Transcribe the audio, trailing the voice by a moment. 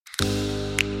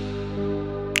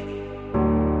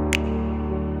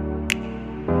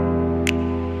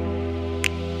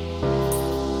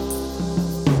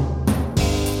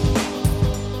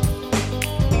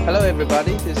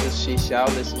everybody. This is Xi Xiao.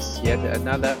 This is yet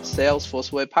another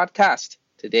Salesforce Way podcast.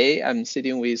 Today, I'm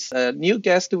sitting with a new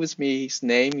guest with me. His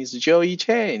name is Joey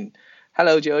Chen.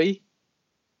 Hello, Joey.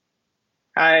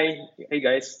 Hi, hey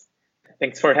guys.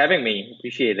 Thanks for having me.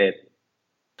 Appreciate it.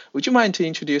 Would you mind to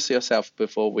introduce yourself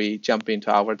before we jump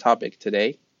into our topic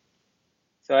today?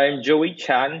 So I'm Joey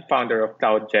Chan, founder of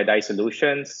Cloud Jedi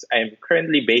Solutions. I'm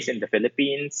currently based in the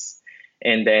Philippines,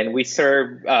 and then we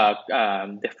serve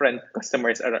different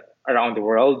customers around the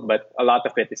world, but a lot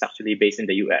of it is actually based in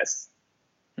the US.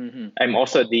 Mm-hmm. I'm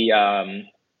also the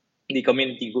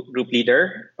community group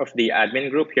leader of the admin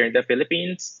group here in the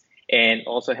Philippines, and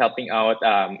also helping out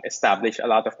establish a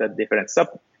lot of the different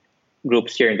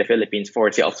subgroups here in the Philippines for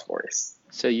Salesforce.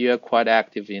 So you are quite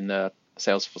active in the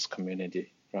Salesforce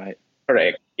community, right?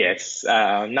 Correct. Yes.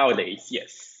 Nowadays,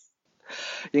 yes.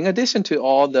 In addition to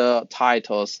all the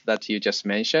titles that you just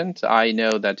mentioned, I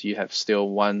know that you have still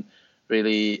one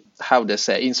really, how to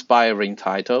say, inspiring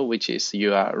title, which is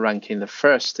you are ranking the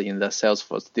first in the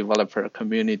Salesforce developer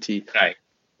community. Right.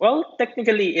 Well,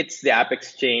 technically, it's the App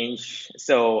Exchange.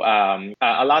 So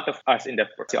a lot of us in the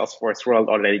Salesforce world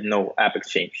already know App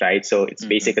Exchange, right? So it's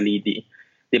basically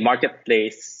the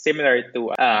marketplace similar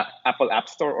to Apple App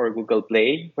Store or Google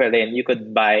Play, wherein you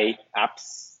could buy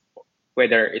apps,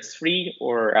 whether it's free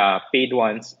or paid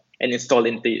ones, and install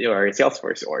into your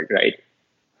Salesforce org, right?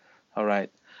 All right.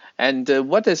 And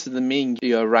what does it mean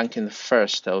you're ranking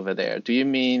first over there? Do you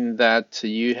mean that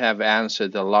you have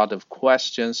answered a lot of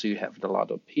questions, you have a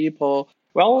lot of people?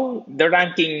 Well, the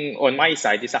ranking on my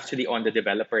side is actually on the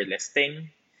developer listing.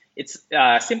 It's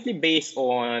simply based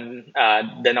on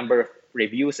the number of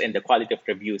reviews and the quality of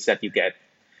reviews that you get.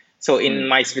 So in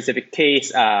my specific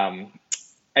case,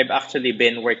 I've actually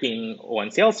been working on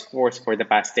Salesforce for the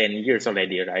past 10 years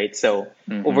already, right? So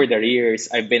over the years,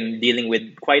 I've been dealing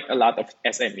with quite a lot of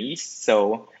SMEs.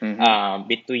 So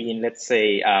between, let's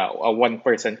say, a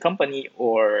one-person company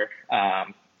or,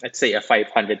 let's say, a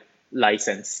 500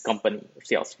 license company of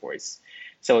Salesforce.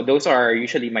 So those are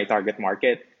usually my target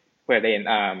market,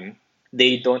 wherein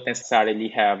they don't necessarily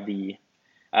have the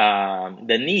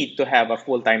need to have a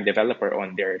full-time developer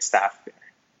on their staff.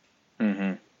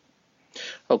 Mm-hmm.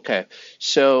 Okay,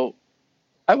 so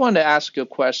I want to ask you a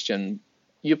question.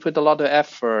 You put a lot of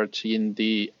effort in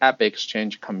the App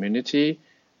Exchange community.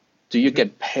 Do you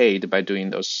get paid by doing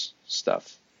those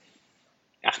stuff?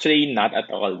 Actually, not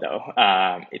at all,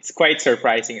 though. It's quite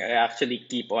surprising. I actually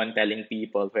keep on telling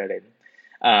people wherein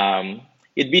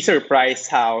you'd be surprised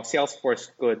how Salesforce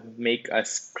could make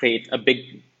us create a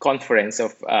big conference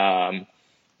of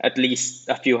at least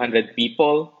a few hundred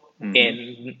people,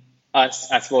 and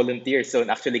us as volunteers don't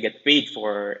actually get paid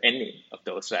for any of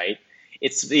those, right?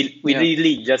 We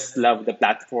really just love the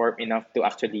platform enough to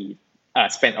actually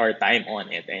spend our time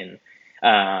on it,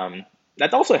 and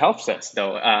that also helps us,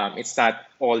 though. It's not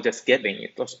all just giving;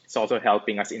 it's also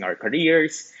helping us in our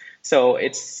careers. So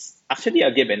it's actually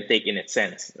a give and take in its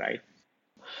sense, right?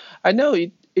 I know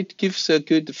it gives a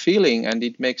good feeling and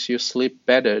it makes you sleep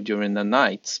better during the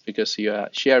nights because you are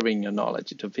sharing your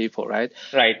knowledge to people, right?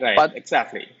 Right, But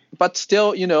exactly. but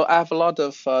still, I have a lot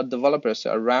of developers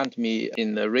around me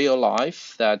in the real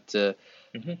life that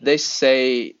they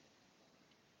say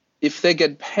if they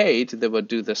get paid, they will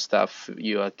do the stuff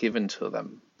you are given to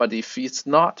them. But if it's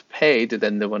not paid,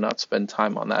 then they will not spend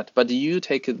time on that. But you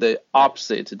take the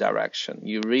opposite direction.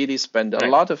 You really spend a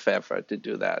lot of effort to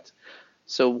do that.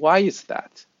 So why is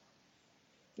that?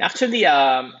 Actually,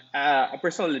 I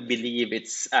personally believe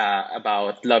it's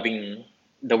about loving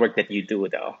the work that you do,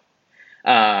 though.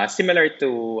 Similar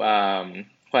to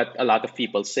what a lot of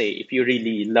people say, if you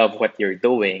really love what you're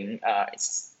doing,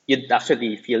 you'd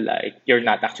actually feel like you're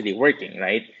not actually working,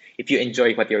 right? If you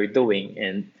enjoy what you're doing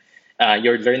and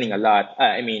you're learning a lot.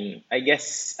 I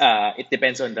guess it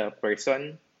depends on the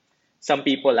person. Some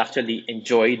people actually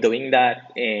enjoy doing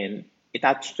that, and it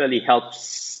actually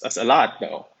helps us a lot,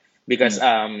 though, because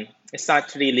it's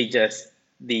not really just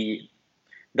the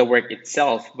work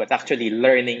itself, but actually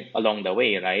learning along the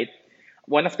way, right?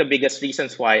 One of the biggest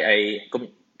reasons why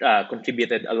I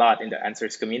contributed a lot in the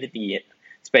Answers community,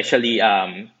 especially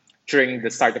during the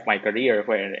start of my career,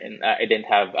 where I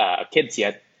didn't have kids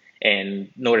yet and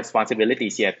no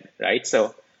responsibilities yet, right?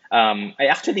 So I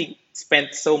actually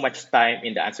spent so much time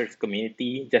in the Answers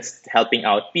community just helping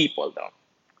out people, though,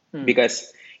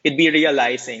 because you'd be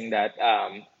realizing that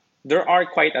there are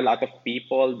quite a lot of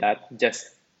people that just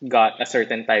got a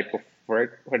certain type of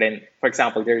work. For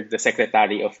example, they're the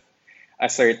secretary of a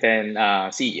certain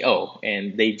CEO,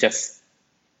 and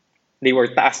they were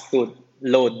tasked to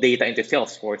load data into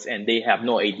Salesforce, and they have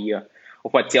no idea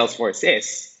of what Salesforce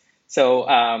is. So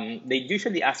they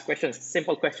usually ask questions,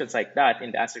 simple questions like that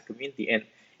in the answer community, and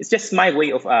it's just my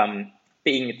way of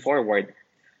paying it forward.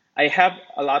 I have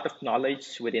a lot of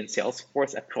knowledge within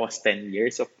Salesforce across 10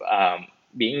 years of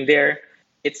being there.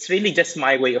 It's really just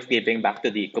my way of giving back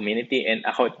to the community, and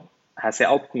how it has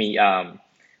helped me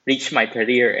reach my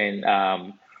career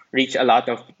and reach a lot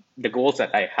of the goals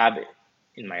that I have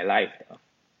in my life.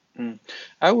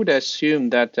 I would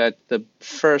assume that at the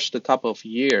first couple of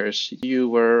years, you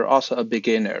were also a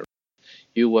beginner.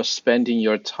 You were spending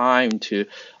your time to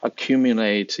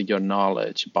accumulate your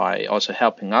knowledge by also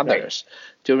helping Right, others.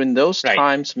 During those right.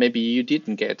 times, maybe you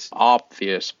didn't get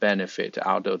obvious benefit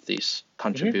out of this Mhm.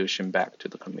 contribution back to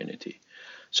the community.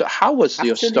 So how was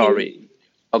your Actually, story?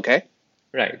 Okay.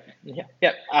 right. Yeah,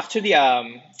 yeah. Actually,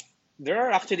 there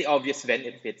are actually obvious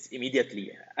benefits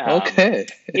immediately. Okay.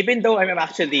 Even though I'm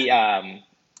actually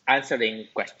answering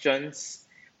questions,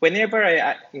 whenever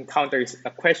I encounter a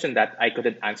question that I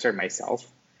couldn't answer myself,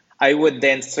 I would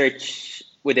then search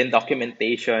within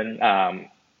documentation,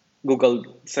 Google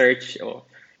search, or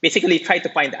basically try to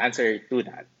find the answer to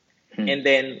that. Hmm. And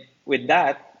then with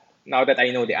that, now that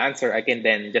I know the answer, I can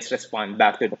then just respond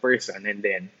back to the person, and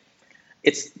then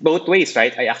it's both ways,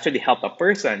 right? I actually helped a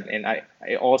person, and I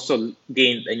also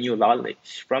gained a new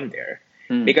knowledge from there.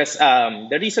 Hmm. Because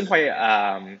the reason why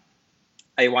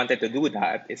I wanted to do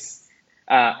that is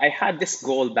I had this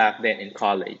goal back then in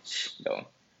college, though.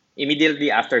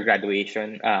 Immediately after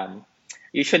graduation,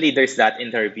 usually there's that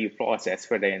interview process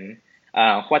for then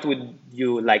what would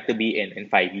you like to be in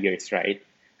 5 years, right?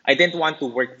 I didn't want to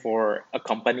work for a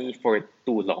company for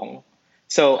too long.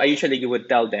 So I usually would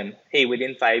tell them, hey,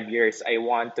 within 5 years, I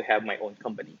want to have my own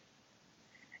company.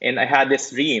 And I had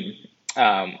this dream.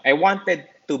 I wanted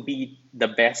to be the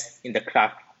best in the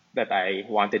craft that I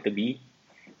wanted to be.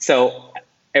 So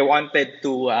I wanted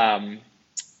to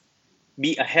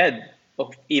be ahead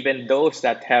of even those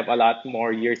that have a lot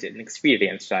more years in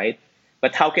experience, right?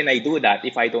 But how can I do that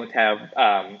if I don't have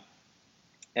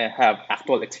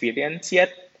actual experience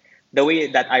yet? The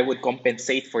way that I would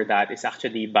compensate for that is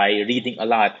actually by reading a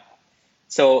lot.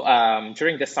 So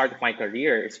during the start of my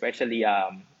career, especially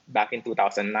back in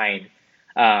 2009,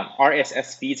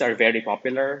 RSS feeds are very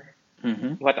popular.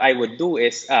 Hmm. What I would do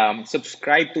is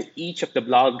subscribe to each of the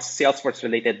blogs, Salesforce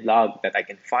related blog that I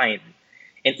can find,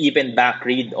 and even back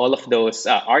read all of those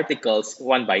articles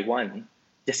one by one,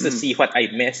 just to Hmm. see what I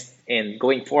missed, and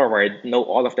going forward, know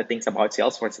all of the things about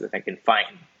Salesforce that I can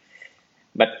find.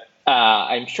 But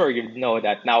I'm sure you know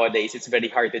that nowadays it's very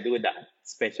hard to do that,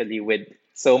 especially with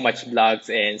so much blogs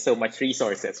and so much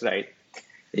resources, right?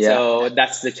 Yeah. So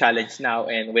that's the challenge now,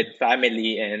 and with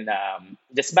family and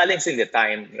just balancing the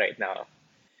time right now.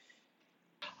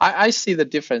 I see the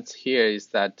difference here is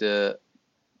that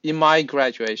in my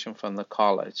graduation from the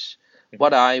college,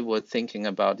 what Mhm. I was thinking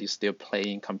about is still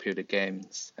playing computer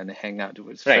games and hang out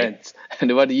with Right. friends.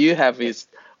 And what you have Yeah. is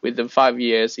within 5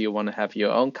 years, you want to have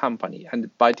your own company.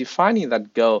 And by defining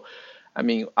that goal, I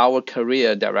mean, our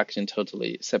career direction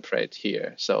totally separate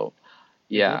here. So Hmm.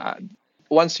 yeah,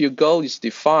 once your goal is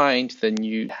defined, then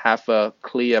you have a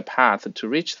clear path to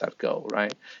reach that goal,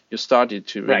 right? You started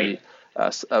to Right. really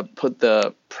put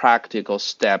the practical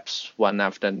steps one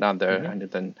after another Hmm. and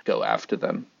then go after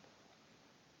them.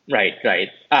 Right.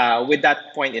 Right. With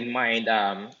that point in mind,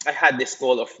 I had this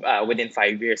goal of within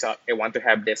 5 years, I want to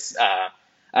have this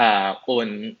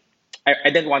own. I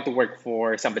didn't want to work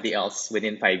for somebody else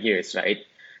within 5 years, right?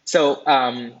 So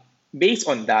based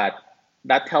on that,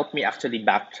 that helped me actually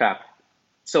backtrack.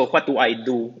 So what do I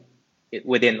do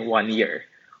within 1 year?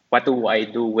 What do I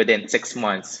do within 6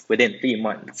 months? Within 3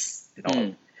 months? And all.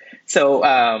 Hmm. So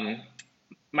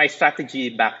my strategy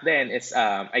back then is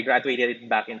I graduated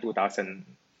back in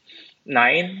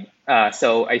 2009.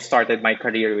 So I started my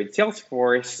career with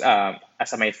Salesforce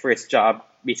as my first job,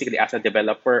 basically as a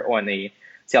developer on a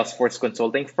Salesforce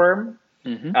consulting firm.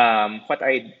 Hmm. What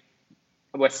I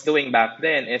was doing back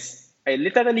then is I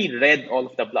literally read all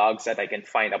of the blogs that I can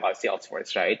find about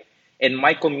Salesforce, right? And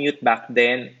my commute back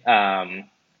then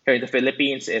here in the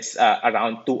Philippines is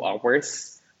around 2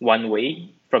 hours one way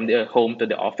from the home to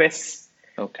the office.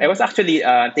 I Okay. was actually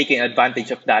taking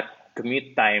advantage of that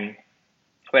commute time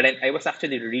when I was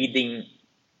actually reading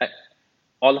uh,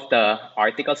 all of the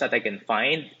articles that I can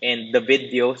find and the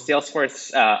video.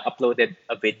 Salesforce uploaded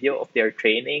a video of their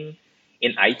training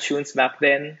in iTunes back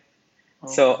then.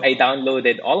 So Okay. I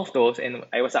downloaded all of those and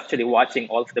I was actually watching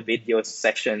all of the video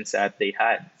sessions that they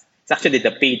had. It's actually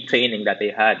the paid training that they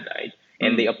had, right?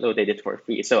 And they Hmm. uploaded it for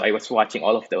free. So I was watching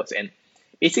all of those and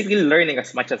basically learning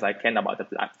as much as I can about the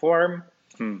platform.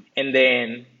 Hmm. And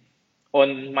then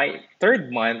on my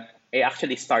third month, I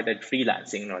actually started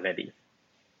freelancing already.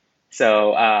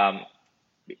 So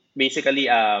basically,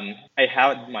 I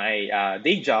had my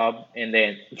day job, and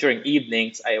then during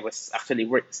evenings, I was actually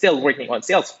still working on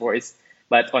Salesforce,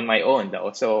 but on my own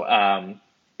though. So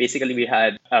basically, we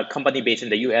had a company based in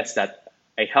the US that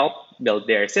I helped build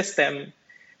their system,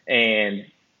 and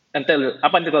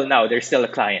up until now, they're still a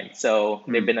client. So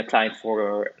they've been a client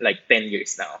for like 10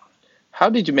 years now. How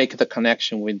did you make the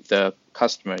connection with the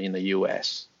customer in the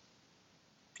US?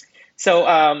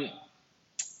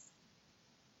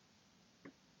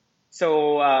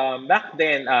 So back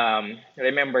then,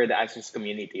 remember the Answers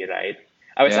community, right?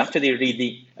 I was Yeah. actually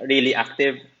really, really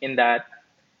active in that.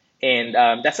 And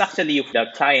that's actually the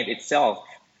client itself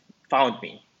found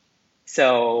me.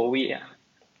 So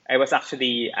I was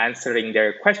actually answering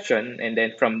their question. And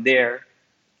then from there,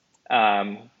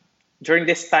 um, during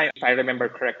this time, if I remember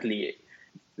correctly,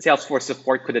 Salesforce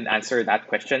support couldn't answer that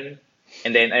question.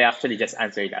 And then I actually just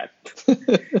answered that.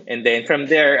 And then from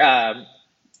there,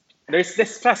 there's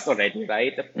this trust already,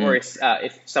 right? Of course,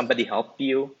 if somebody helped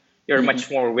you, you're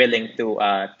much more willing to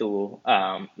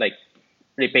like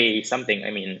repay something.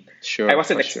 I mean, Sure, I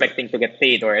wasn't for sure. expecting to get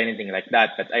paid or anything like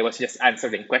that, but I was just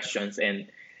answering questions, and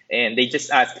they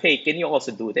just asked, "Hey, can you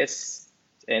also do this?"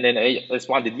 And then I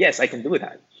responded, "Yes, I can do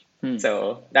that."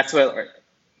 So that's where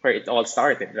it all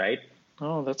started, right?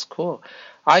 Oh, that's cool.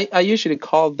 I usually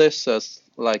call this as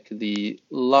like the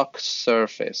luck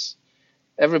surface.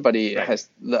 Everybody Right, has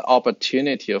the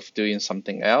opportunity of doing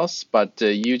something else, but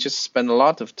you just spend a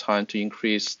lot of time to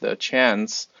increase the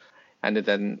chance, and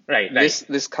then right.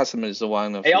 this customer is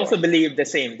one of I your, also believe the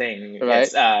same thing. right?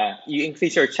 It's you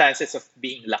increase your chances of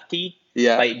being lucky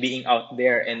Yeah. by being out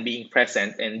there and being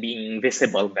present and being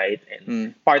visible, right? And Mm,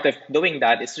 part of doing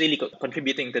that is really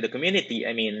contributing to the community.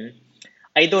 I mean,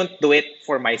 I don't do it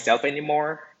for myself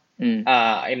anymore. mm,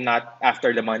 I'm not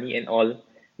after the money and all,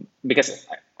 because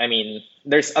I mean,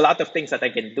 there's a lot of things that I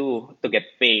can do to get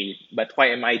paid, but why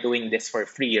am I doing this for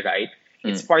free, right?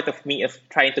 It's mm, part of me of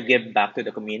trying to give back to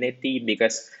the community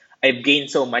because I've gained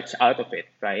so much out of it,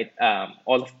 right?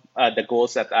 All of the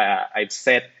goals that I've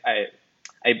set,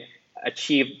 I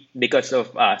achieved because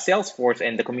of Salesforce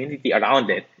and the community around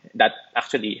it that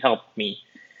actually helped me.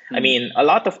 I mm, mean, a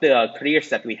lot of the careers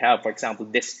that we have, for example,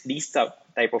 these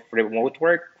type of remote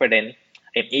work, where then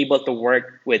I'm able to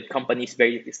work with companies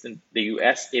very distant in the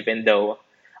US, even though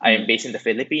I am mm, based in the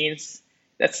Philippines.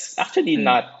 That's actually mm.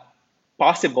 not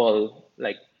possible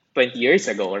like 20 years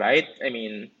ago, right? I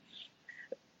mean,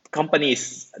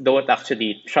 companies don't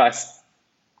actually trust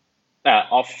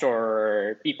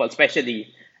offshore people,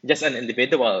 especially just an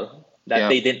individual that Yeah.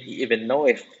 they didn't even know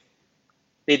if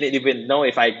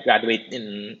I graduate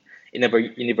in a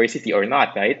university or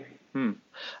not, right? Hmm.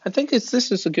 I think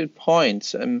this is a good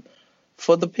point.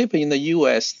 For the people in the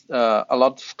US, a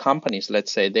lot of companies,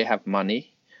 let's say, they have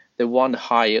money. They want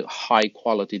high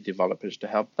quality developers to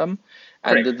help them,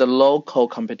 and Correct. the local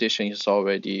competition is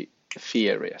already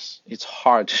furious. It's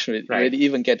hard to Right. really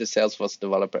even get a Salesforce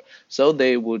developer. So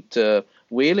they would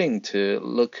willing to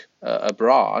look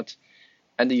abroad,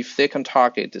 and if they can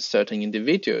target certain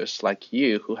individuals like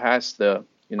you who has the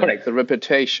Correct. the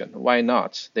reputation, why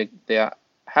not? They are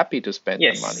happy to spend the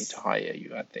money to Yes. hire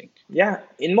you, I think. Yeah.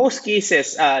 In most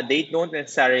cases, they don't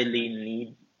necessarily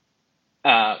need.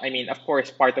 I mean, of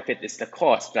course, part of it is the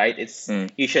cost, right? It's Mm,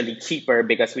 usually cheaper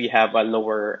because we have a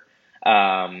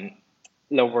um,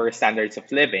 lower standards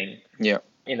of living yeah.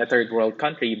 in a third world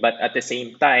country. But at the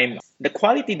same time, the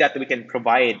quality that we can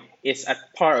provide is at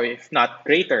par, if not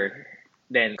greater,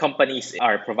 than companies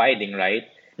are providing, right?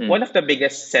 Mm, One of the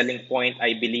biggest selling point,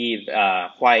 I believe,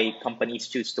 why companies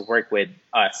choose to work with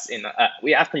us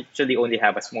we actually only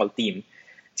have a small team.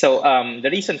 So the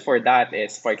reason for that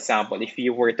is, for example, if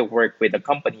you were to work with a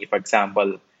company, for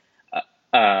example,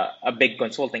 a big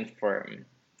consulting firm,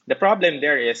 the problem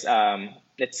there is,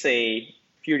 let's say,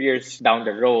 few years down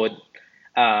the road,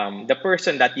 the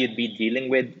person that you'd be dealing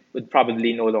with would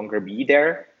probably no longer be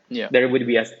there. yeah. There would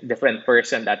be a different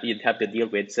person that you'd have to deal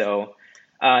with. So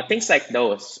things like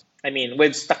those. I mean,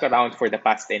 we've stuck around for the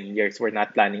past 10 years. We're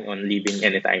not planning on leaving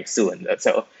anytime soon.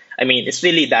 So, I mean, it's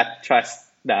really that trust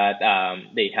that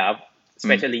they have, Mm,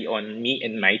 especially on me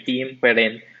and my team,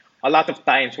 wherein a lot of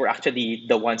times we're actually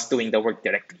the ones doing the work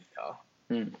directly.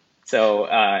 mm, So,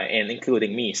 and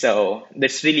including me. So,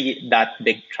 there's really that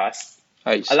big trust.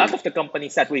 I A lot see. of the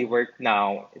companies that we work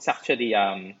now, it's actually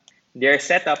their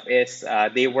setup is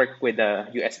they work with a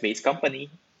US based company,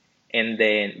 and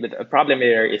then but the problem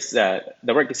there is the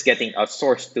work is getting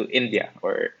outsourced to India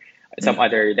or some Mm,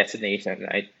 other destination,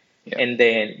 right? Yeah. And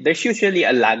then there's usually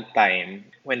a lag time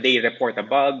when they report a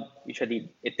bug. Usually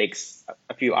it takes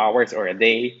a few hours or a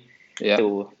day Yeah.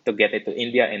 to get it to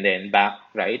India and then back,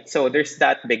 right? So there's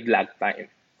that big lag time.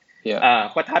 Yeah.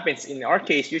 What happens in our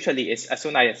case usually is as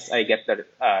soon as I get the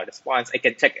response, I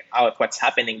can check out what's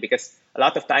happening because a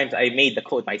lot of times I made the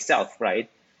code myself, right?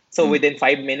 So within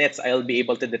 5 minutes, I'll be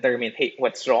able to determine, hey,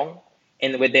 what's wrong,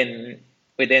 and within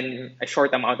a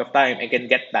short amount of time, I can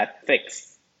get that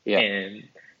fixed. Yeah. And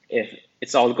if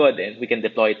it's all good, and we can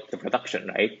deploy it to production,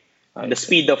 right? I The see.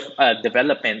 speed of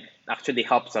development actually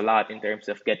helps a lot in terms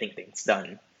of getting things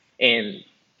done, and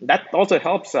that also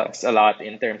helps us a lot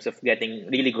in terms of getting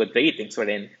really good ratings.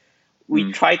 Wherein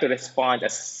we try to respond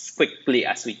as quickly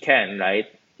as we can, right?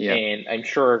 Yeah. And I'm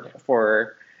sure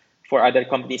for other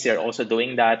companies they're also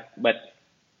doing that, but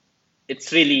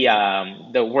it's really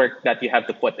the work that you have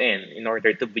to put in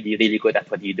order to be really good at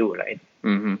what you do, right?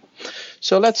 Mm-hmm.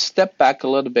 So let's step back a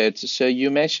little bit. So you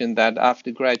mentioned that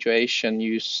after graduation,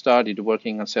 you started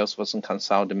working on Salesforce and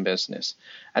consulting business.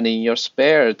 And in your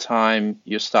spare time,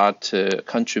 you start to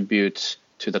contribute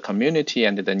to the community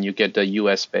and then you get a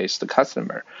US-based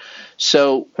customer.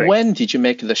 So Correct. when did you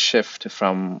make the shift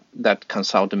from that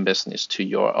consulting business to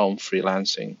your own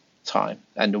freelancing time?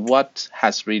 And what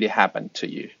has really happened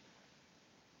to you?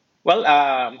 Well,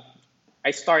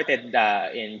 I started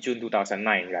in June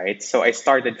 2009, right? So I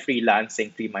started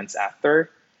freelancing 3 months after,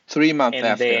 3 months and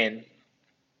after. then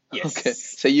Okay.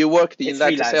 yes, So you worked in it's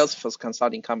that freelance. Salesforce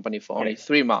consulting company for only Correct.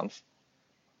 3 months.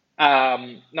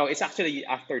 No, it's actually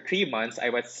after 3 months I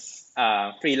was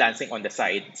freelancing on the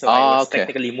side. So I Ah, was okay.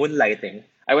 technically moonlighting.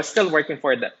 I was still working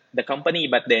for the company,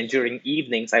 but then during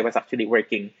evenings I was actually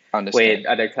working Understand. with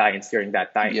other clients during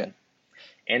that Yeah. time.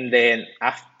 And then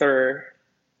after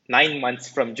 9 months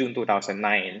from June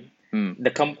 2009, Mm.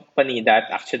 the company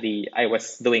that actually I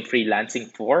was doing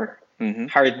freelancing for Hmm.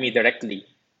 hired me directly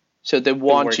So they to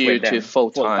want work you with to them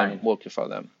full full time time. work for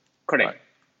them. Correct.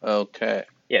 Right. Okay.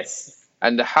 Yes.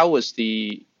 And how was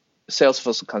the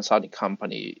Salesforce consulting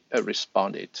company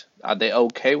responded? Are they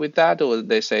okay with that, or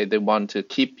they say they want to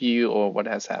keep you, or what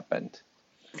has happened?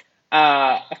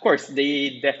 Of course,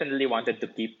 they definitely wanted to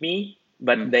keep me,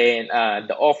 but Mm. then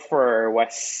the offer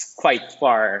was quite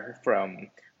far from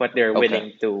what they're Okay.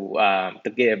 willing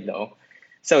to give, though.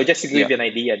 So just to give Yeah. you an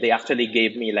idea, they actually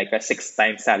gave me like a 6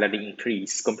 times salary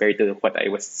increase compared to what I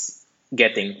was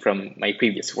getting from my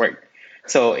previous work.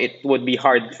 So it would be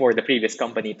hard for the previous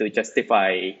company to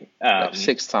justify Like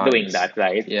six doing times. that,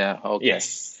 right? Yeah. Okay.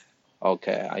 Yes,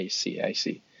 Okay. I see. I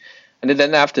see. And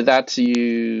then after that,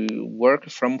 you work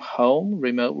from home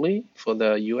remotely for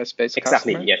the US-based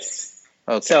exactly. customer? Yes.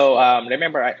 Okay. So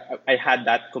remember, I had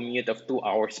that commute of 2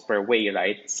 hours per way,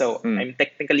 right? So Mm. I'm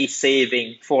technically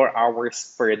saving 4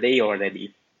 hours per day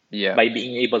already Yeah. by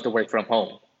being able to work from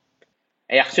home.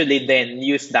 I actually then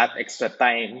use that extra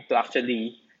time to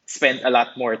actually spend a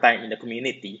lot more time in the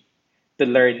community to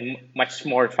learn much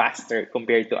more faster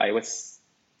compared to I was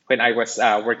when I was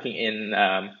working in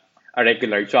a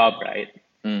regular job, right?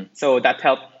 Mm. So that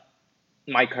helped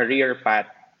my career path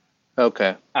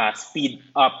Okay. speed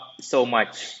up so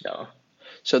much, though.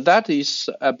 So that is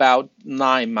about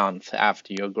 9 months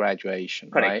after your graduation,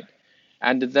 Correct. right?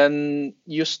 And then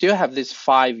you still have this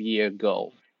 5 year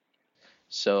goal.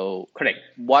 So Correct.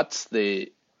 what's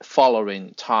the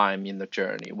following time in the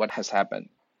journey? What has happened?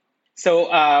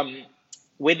 So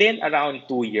within around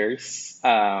 2 years,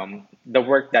 the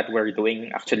work that we're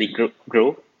doing actually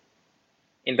grew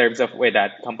in terms of with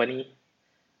that company.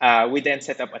 We then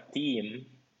set up a team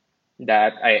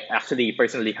that I actually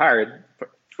personally hired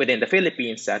within the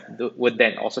Philippines that would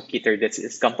then also cater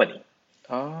this company.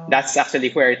 Oh, That's actually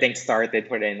where things started,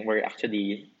 wherein we're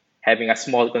actually having a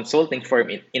small consulting firm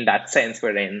in that sense,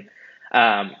 wherein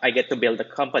I get to build a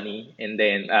company and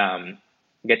then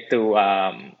get to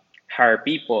hire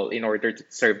people in order to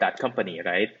serve that company,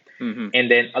 right? mm-hmm. And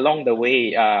then along the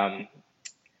way,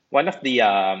 one of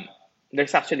the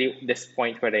there's actually this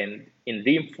point wherein in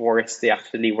Dreamforce they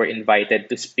actually were invited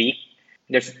to speak.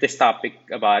 There's this topic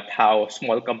about how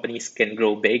small companies can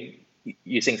grow big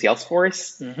using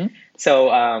Salesforce. Mm-hmm.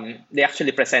 So they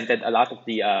actually presented a lot of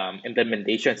the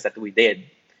implementations that we did.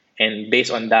 And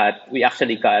based on that, we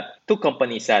actually got two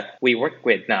companies that we work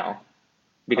with now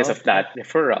because of Okay. that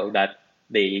referral that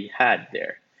they had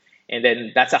there. And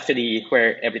then that's actually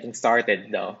where everything started,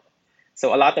 though.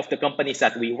 So a lot of the companies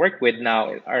that we work with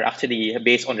now are actually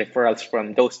based on referrals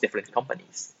from those different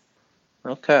companies.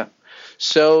 Okay.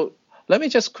 So let me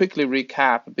just quickly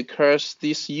recap because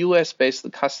this US based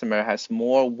customer has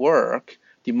more work,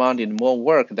 demanded more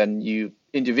work than you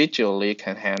individually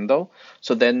can handle.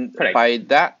 So then Correct. by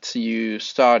that, you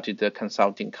started a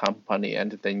consulting company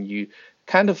and then you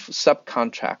kind of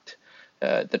subcontract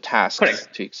the tasks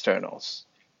Correct. to externals.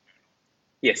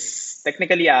 Yes.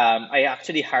 Technically, I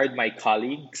actually hired my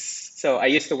colleagues. So I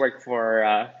used to work for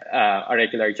a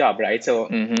regular job, right? So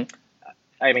Mm-hmm.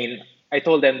 I mean, I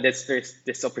told them there's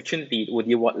this opportunity. Would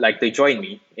you like to join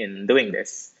me in doing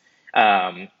this?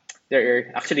 Um,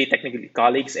 they're actually technically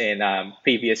colleagues and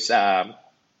previous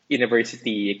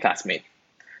university classmates.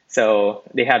 So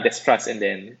they have this trust, and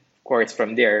then of course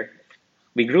from there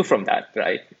we grew from that,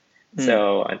 right? Mm.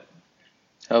 So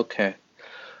Okay.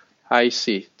 I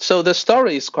see. So the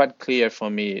story is quite clear for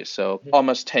me. So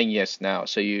almost 10 years now.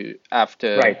 So you,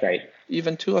 after right, right,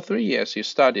 even 2 or 3 years, you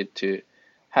started to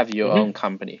have your own hmm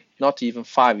company, not even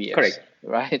 5 years, correct.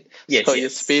 right? So Yes, you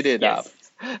speed yes, it up.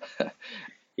 yes.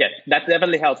 Yeah, that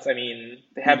definitely helps. I mean,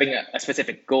 Mm, having a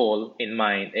specific goal in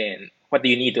mind and what do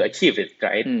you need to achieve it,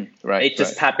 right? right, It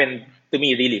just right, happened to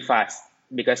me really fast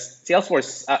because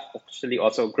Salesforce actually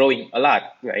also growing a lot,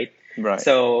 right? right.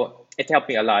 So it helped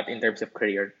me a lot in terms of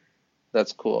career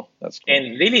That's cool. That's cool.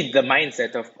 and really the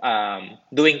mindset of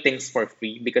doing things for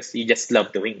free because you just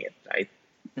love doing it, right?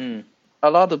 Mm. A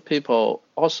lot of people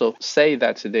also say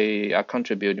that they are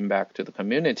contributing back to the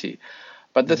community.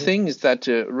 But the hmm thing is that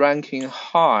ranking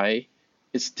high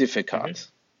is hmm difficult.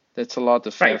 That's a lot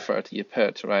of Right. effort you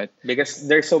put, right? Because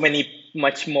there's so many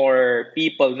much more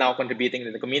people now contributing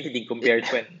to the community compared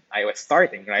to when I was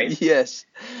starting, right? Yes.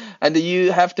 And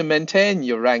you have to maintain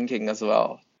your ranking as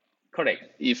well Correct.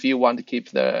 if you want to keep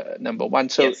the number one.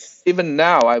 So Yes. even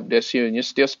now, I would assume you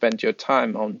still spend your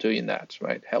time on doing that,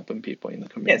 right? Helping people in the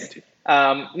Yes. community.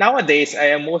 Nowadays, I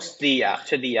am mostly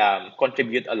actually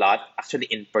contribute a lot actually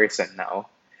in person now.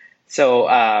 So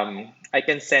I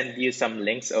can send you some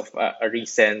links of a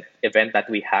recent event that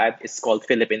we had. It's called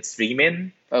Philippines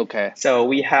Streamin'. Okay. So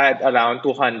we had around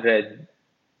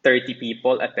 230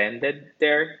 people attended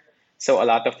there. So a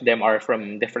lot of them are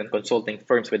from different consulting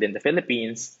firms within the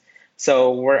Philippines.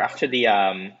 So we're actually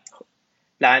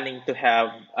planning to have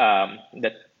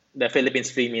the Philippines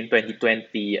Stream in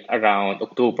 2020 around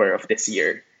October of this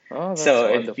year. Oh, that's So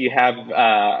if you wonderful.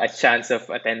 have a chance of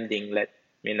attending, let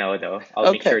me know though.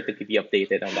 I'll make Okay. sure to keep you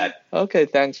updated on that. Okay,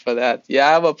 thanks for that. Yeah,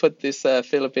 I will put this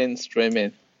Philippine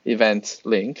streaming event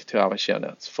link to our show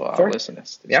notes for our Sure.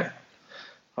 listeners to Yeah. check.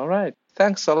 All right.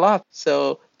 Thanks a lot.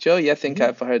 So, Joey, I think hmm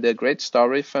I've heard a great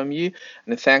story from you,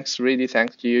 and really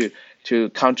thank you to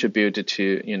contribute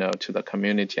to, to the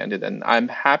community. And then I'm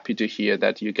happy to hear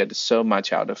that you get so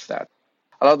much out of that.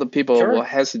 A lot of people were Sure.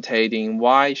 hesitating.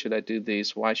 Why should I do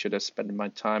this? Why should I spend my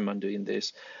time on doing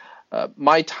this?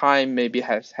 My time maybe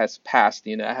has passed.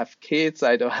 I have kids.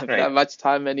 I don't have that Right. much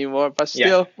time anymore. But Yeah.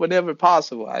 still, whenever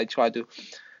possible, I try to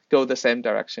go the same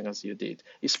direction as you did,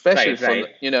 especially Right. for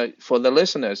Right. for the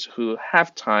listeners who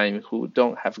have time, who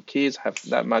don't have kids, have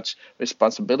that much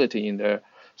responsibility in their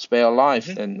spare life.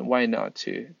 hmm Then why not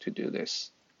to do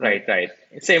this, right? Right.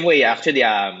 Right. Same way. Actually,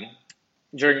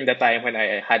 during the time when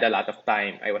I had a lot of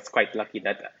time, I was quite lucky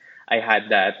that I had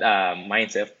that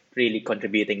mindset of really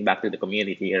contributing back to the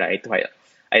community, right? While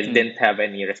I Mm. didn't have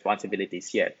any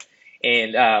responsibilities yet.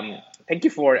 And thank you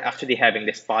for actually having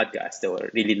this podcast. So I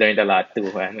really learned a lot too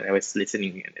when I was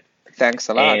listening in it. Thanks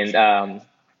a lot. And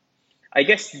I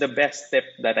guess the best tip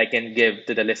that I can give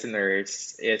to the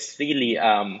listeners is really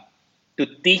to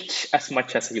teach as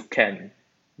much as you can.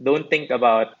 Don't think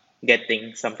about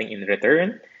getting something in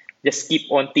return. Just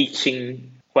keep on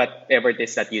teaching whatever it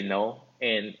is that you know,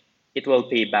 and it will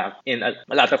pay back in a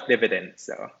lot of dividends.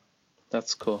 So, all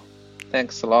That's cool.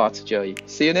 Thanks a lot, Joey.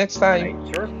 See you next time.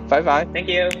 right, sure. Bye bye. Thank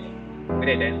you. Good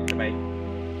day then. Bye bye.